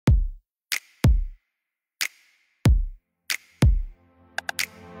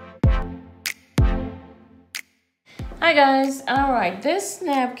Hi guys, all right, this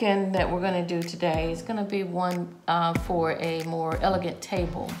napkin that we're gonna do today is gonna be one for a more elegant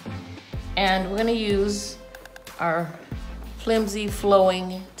table. And we're gonna use our flimsy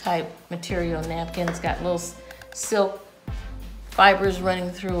flowing type material napkin. It's got little silk fibers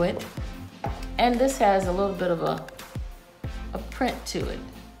running through it. And this has a little bit of a print to it.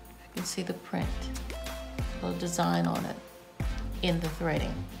 You can see the print, a little design on it in the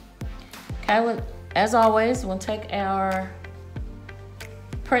threading. Okay, as always, we'll take our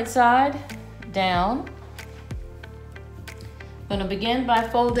print side down. I'm gonna begin by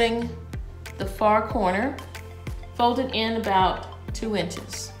folding the far corner, fold it in about 2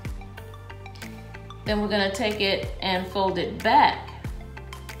 inches. Then we're gonna take it and fold it back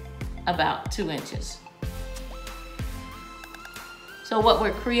about 2 inches. So what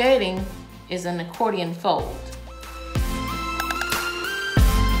we're creating is an accordion fold.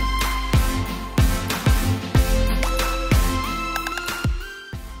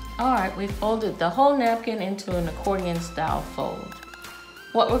 All right, we folded the whole napkin into an accordion style fold.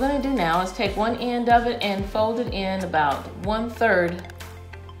 What we're gonna do now is take one end of it and fold it in about 1/3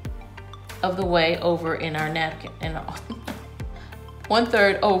 of the way over in our napkin, and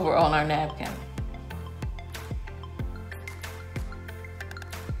 1/3 over on our napkin.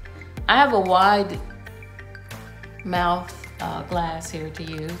 I have a wide mouth glass here to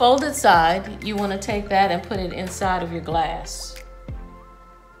use. Folded side, you wanna take that and put it inside of your glass.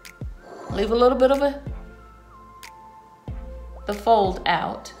 Leave a little bit of the fold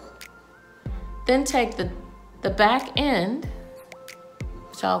out. Then take the back end,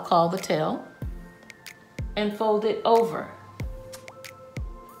 which I'll call the tail, and fold it over.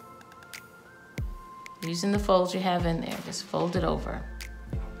 Using the folds you have in there, just fold it over.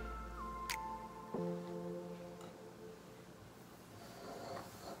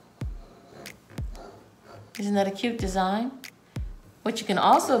 Isn't that a cute design? What you can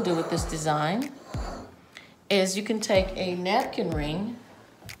also do with this design is you can take a napkin ring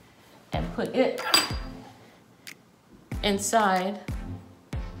and put it inside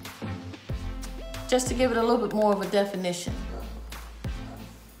just to give it a little bit more of a definition.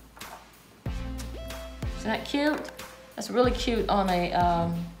 Isn't that cute? That's really cute on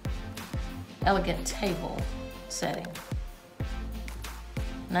a elegant table setting.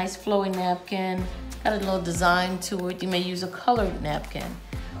 Nice flowing napkin. Got a little design to it. You may use a colored napkin,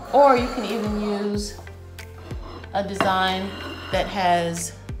 or you can even use a design that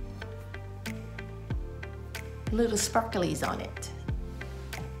has little sparklies on it.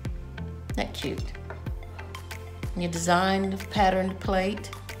 Isn't that cute? And you design the patterned plate.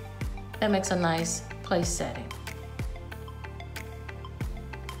 That makes a nice place setting.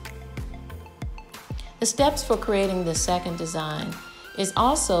 The steps for creating the second design is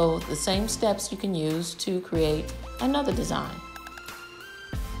also the same steps you can use to create another design.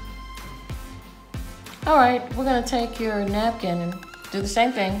 All right, we're gonna take your napkin and do the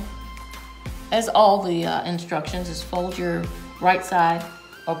same thing as all the instructions. Is fold your right side,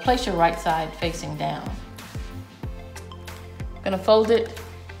 or place your right side facing down. Gonna fold it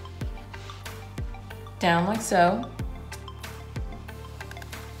down like so.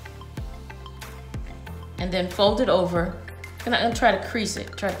 And then fold it over. I'm gonna try to crease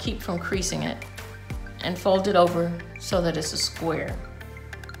it, try to keep from creasing it, and fold it over so that it's a square.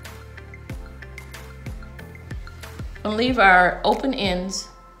 We'll leave our open ends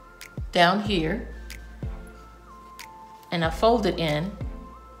down here, and I fold it in.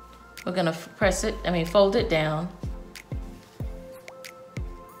 We're gonna fold it down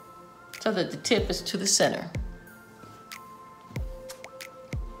so that the tip is to the center.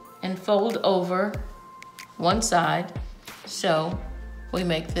 And fold over one side so we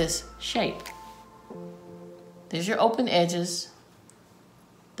make this shape. There's your open edges,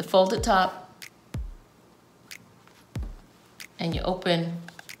 the folded top, and your open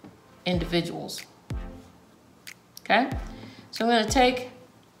individuals. Okay? So I'm gonna take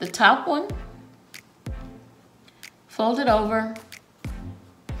the top one, fold it over,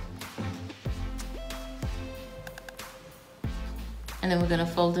 and then we're gonna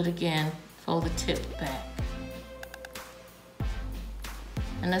fold it again, fold the tip back.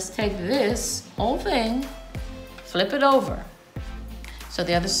 And let's take this whole thing, flip it over. So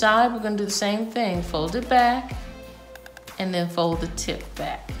the other side, we're gonna do the same thing, fold it back, and then fold the tip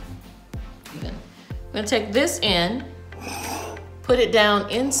back. We're gonna take this end, put it down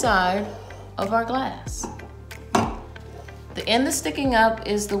inside of our glass. The end that's sticking up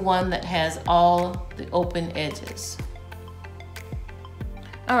is the one that has all the open edges.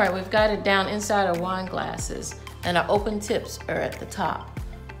 All right, we've got it down inside our wine glasses, and our open tips are at the top.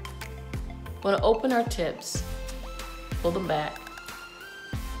 We're gonna open our tips pull them back.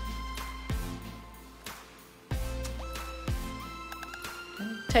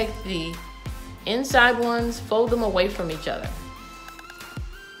 Take the inside ones, fold them away from each other.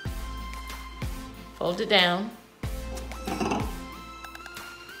 Fold it down.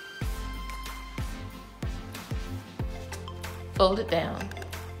 Fold it down,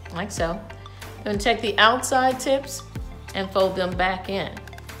 like so. Then take the outside tips and fold them back in.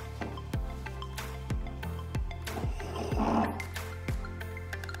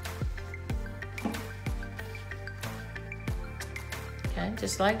 Okay,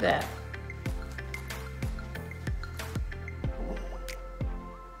 just like that.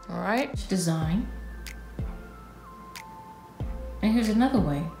 All right, design. And here's another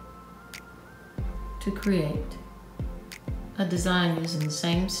way to create a design using the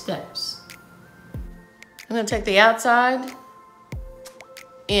same steps. I'm going to take the outside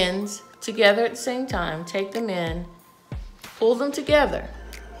ends together at the same time, take them in, pull them together,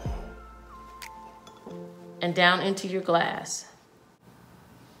 and down into your glass,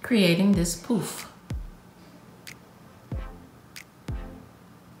 creating this poof.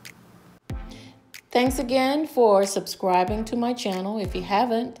 Thanks again for subscribing to my channel. If you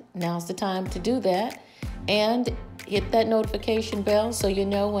haven't, now's the time to do that. And hit that notification bell so you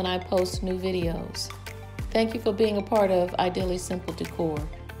know when I post new videos. Thank you for being a part of Ideally Simple Decor.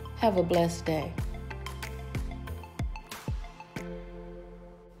 Have a blessed day.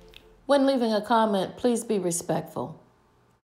 When leaving a comment, please be respectful.